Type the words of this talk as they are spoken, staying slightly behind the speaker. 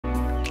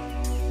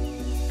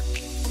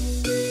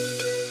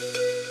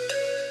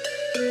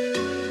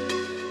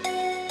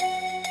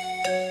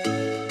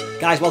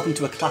Guys, welcome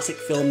to a classic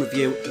film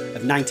review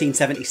of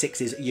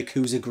 1976's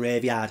Yakuza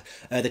Graveyard,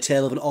 the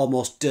tale of an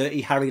almost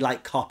Dirty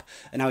Harry-like cop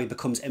and how he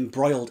becomes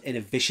embroiled in a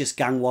vicious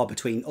gang war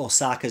between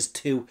Osaka's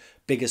two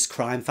biggest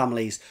crime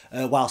families,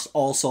 whilst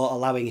also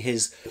allowing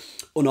his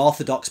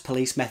unorthodox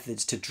police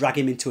methods to drag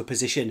him into a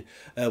position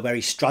where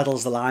he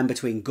straddles the line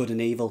between good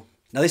and evil.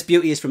 Now, this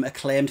beauty is from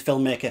acclaimed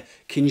filmmaker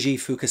Kinji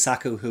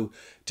Fukasaku, who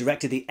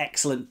directed the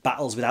excellent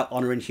Battles Without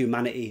Honour and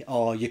Humanity,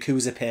 or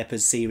Yakuza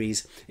Papers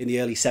series in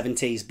the early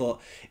 70s, but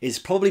is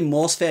probably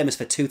most famous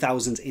for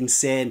 2000's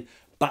insane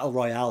Battle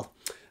Royale.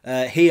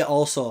 Here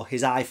also,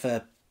 his eye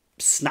for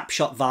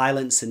snapshot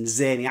violence and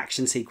zany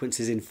action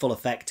sequences in full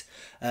effect.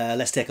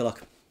 Let's take a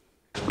look.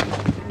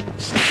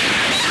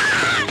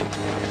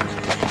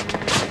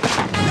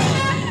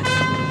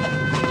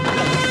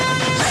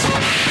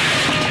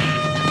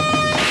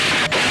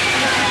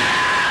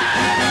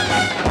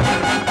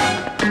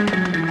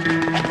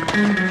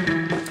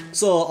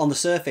 So, on the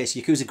surface,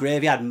 Yakuza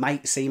Graveyard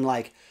might seem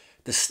like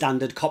the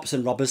standard cops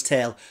and robbers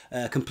tale,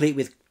 complete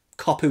with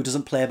cop who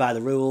doesn't play by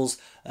the rules,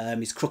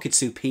 his crooked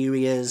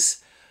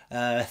superiors,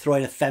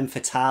 throwing a femme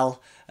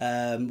fatale.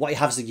 What you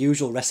have is the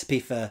usual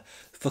recipe for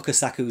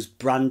Fukasaku's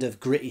brand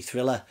of gritty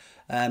thriller.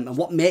 And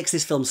what makes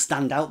this film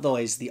stand out, though,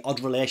 is the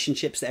odd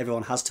relationships that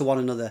everyone has to one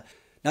another.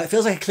 Now, it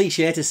feels like a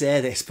cliche to say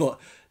this, but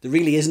there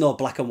really is no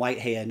black and white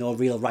here, no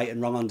real right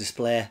and wrong on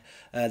display.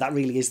 That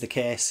really is the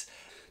case.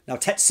 Now,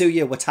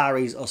 Tetsuya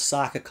Watari's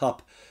Osaka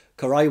cop,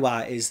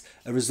 Kuroiwa, is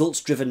a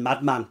results-driven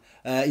madman.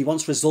 He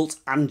wants results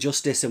and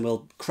justice and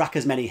will crack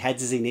as many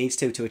heads as he needs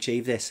to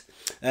achieve this,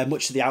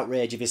 much to the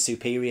outrage of his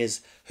superiors,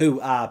 who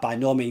are by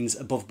no means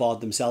above board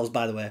themselves,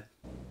 by the way.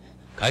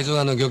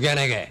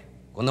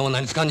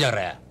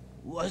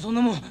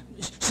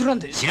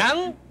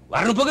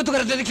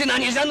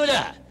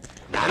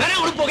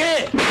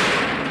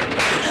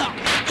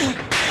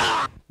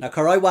 Now,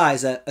 Kuroiwa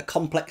is a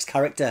complex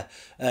character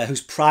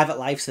whose private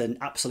life's an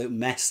absolute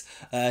mess.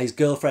 His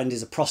girlfriend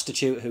is a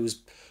prostitute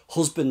whose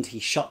husband he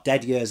shot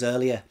dead years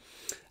earlier.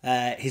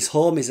 His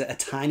home is a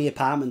tiny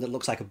apartment that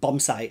looks like a bomb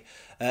site,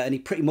 and he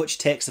pretty much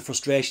takes the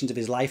frustrations of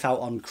his life out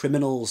on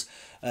criminals,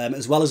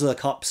 as well as other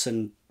cops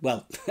and,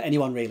 well,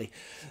 anyone really.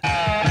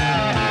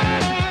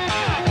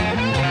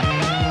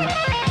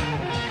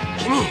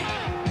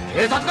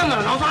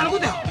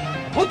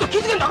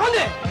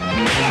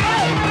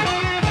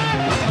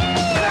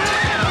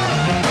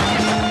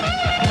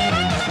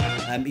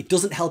 He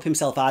doesn't help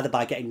himself either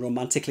by getting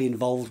romantically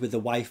involved with the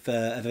wife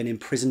of an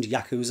imprisoned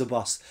Yakuza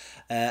boss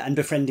and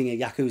befriending a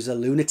Yakuza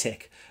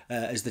lunatic,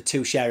 as the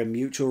two share a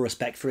mutual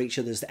respect for each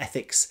other's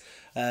ethics.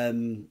 I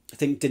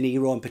think De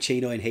Niro and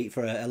Pacino in Heat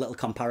for a little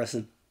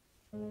comparison.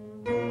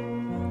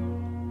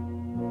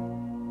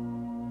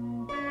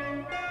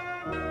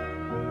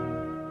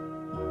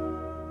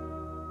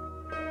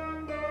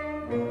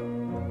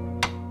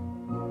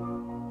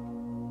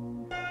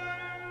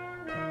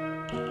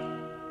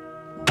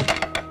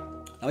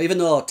 Now, even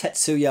though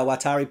Tetsuya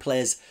Watari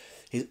plays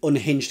his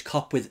unhinged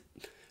cop with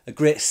a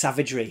great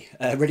savagery,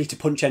 ready to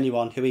punch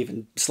anyone who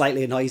even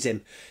slightly annoys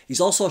him,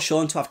 he's also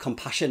shown to have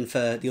compassion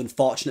for the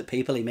unfortunate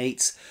people he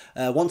meets.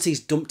 Once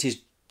he's dumped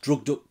his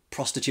drugged-up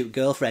prostitute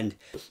girlfriend,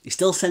 he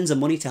still sends her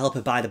money to help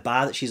her buy the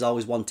bar that she's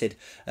always wanted.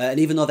 And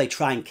even though they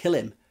try and kill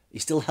him, he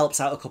still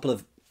helps out a couple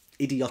of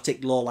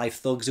idiotic low-life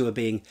thugs who are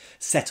being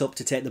set up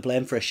to take the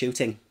blame for a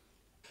shooting.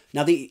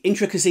 Now, the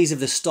intricacies of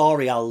the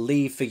story I'll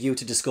leave for you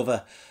to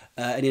discover.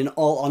 And in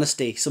all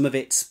honesty, some of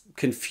its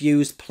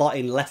confused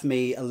plotting left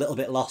me a little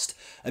bit lost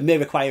and may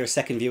require a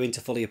second viewing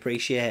to fully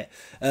appreciate.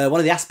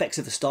 One of the aspects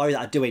of the story that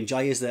I do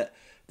enjoy is that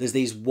there's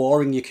these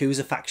warring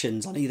Yakuza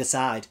factions on either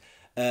side,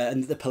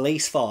 and the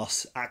police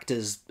force act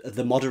as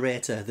the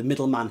moderator, the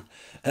middleman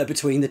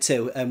between the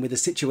two. And with a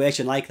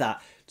situation like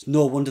that, it's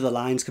no wonder the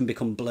lines can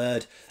become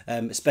blurred,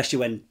 especially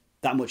when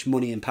that much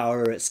money and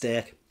power are at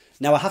stake.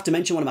 Now, I have to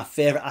mention one of my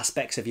favourite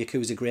aspects of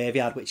Yakuza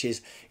Graveyard, which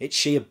is its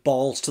sheer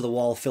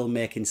balls-to-the-wall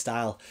filmmaking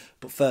style.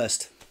 But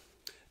first,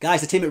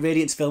 guys, the team at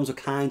Radiance Films were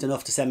kind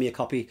enough to send me a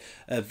copy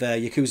of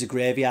Yakuza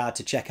Graveyard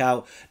to check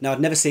out. Now, I'd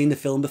never seen the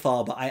film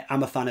before, but I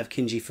am a fan of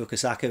Kinji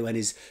Fukasaku and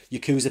his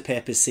Yakuza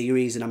Papers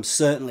series, and I'm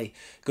certainly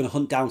going to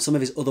hunt down some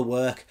of his other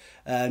work.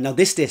 Now,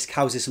 this disc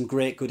houses some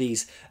great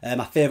goodies,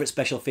 my favourite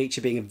special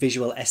feature being a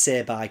visual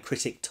essay by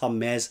critic Tom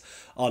Mays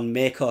on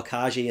Meiko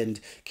Kaji and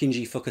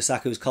Kinji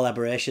Fukasaku's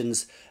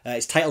collaborations.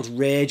 It's titled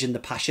Rage and the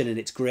Passion, and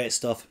it's great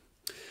stuff.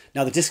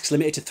 Now, the disc's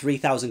limited to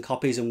 3,000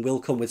 copies and will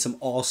come with some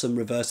awesome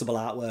reversible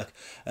artwork.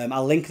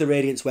 I'll link the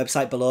Radiance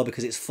website below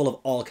because it's full of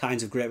all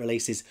kinds of great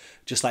releases,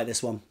 just like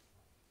this one.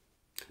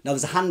 Now,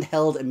 there's a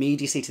handheld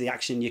immediacy to the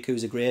action in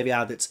Yakuza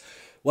Graveyard that's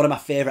one of my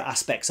favourite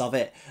aspects of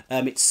it.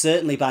 It's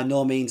certainly by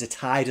no means a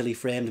tidily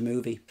framed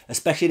movie,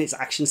 especially in its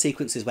action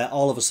sequences where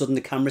all of a sudden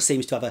the camera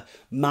seems to have a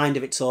mind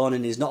of its own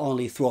and is not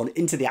only thrown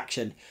into the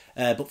action,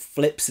 but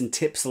flips and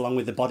tips along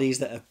with the bodies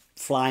that are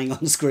flying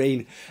on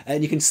screen.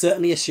 And you can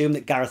certainly assume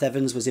that Gareth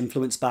Evans was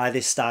influenced by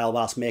this style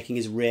whilst making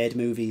his Raid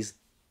movies.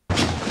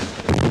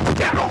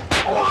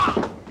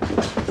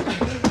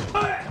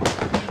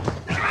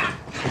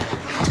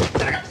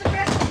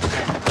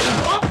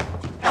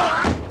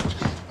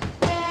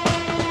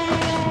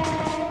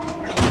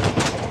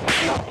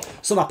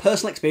 So my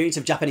personal experience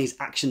of Japanese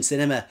action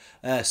cinema,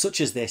 such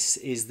as this,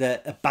 is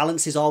that a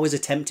balance is always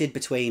attempted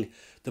between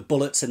the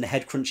bullets and the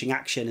head-crunching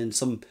action and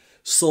some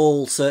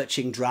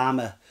soul-searching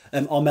drama,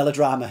 or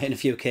melodrama in a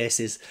few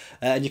cases.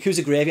 And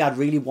Yakuza Graveyard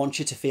really wants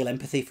you to feel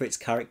empathy for its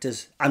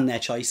characters and their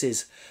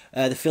choices.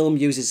 The film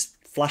uses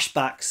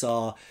flashbacks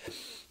or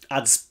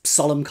adds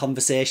solemn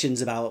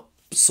conversations about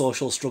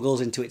social struggles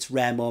into its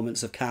rare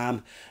moments of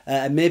calm.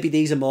 And maybe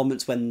these are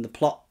moments when the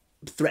plot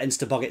threatens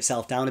to bog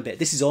itself down a bit.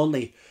 This is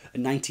only a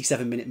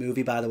 97-minute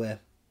movie, by the way.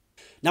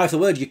 Now, if the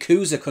word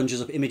Yakuza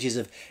conjures up images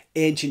of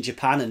ancient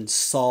Japan and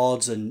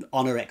swords and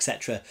honour,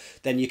 etc.,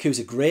 then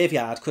Yakuza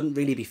Graveyard couldn't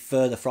really be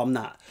further from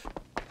that.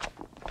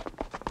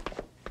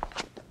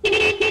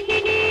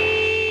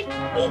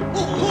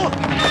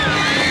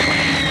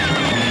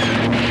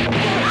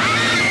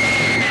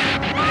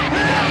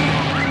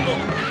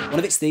 One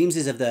of its themes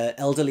is of the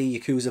elderly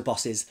Yakuza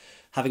bosses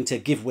having to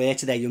give way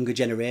to their younger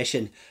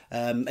generation,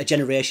 a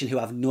generation who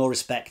have no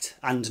respect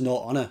and no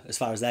honour as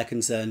far as they're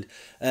concerned.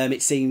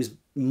 It seems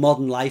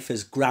modern life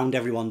has ground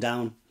everyone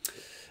down.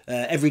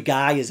 Every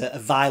guy is a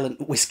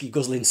violent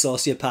whiskey-guzzling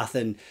sociopath,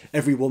 and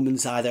every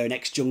woman's either an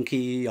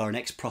ex-junkie or an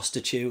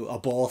ex-prostitute or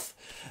both.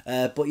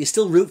 But you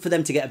still root for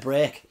them to get a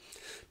break.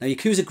 Now,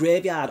 Yakuza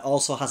Graveyard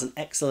also has an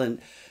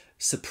excellent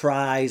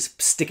surprise,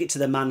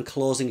 stick-it-to-the-man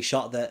closing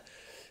shot that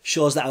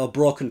shows that our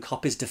broken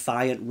cop is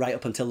defiant right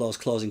up until those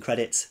closing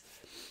credits.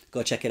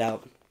 Go check it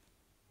out.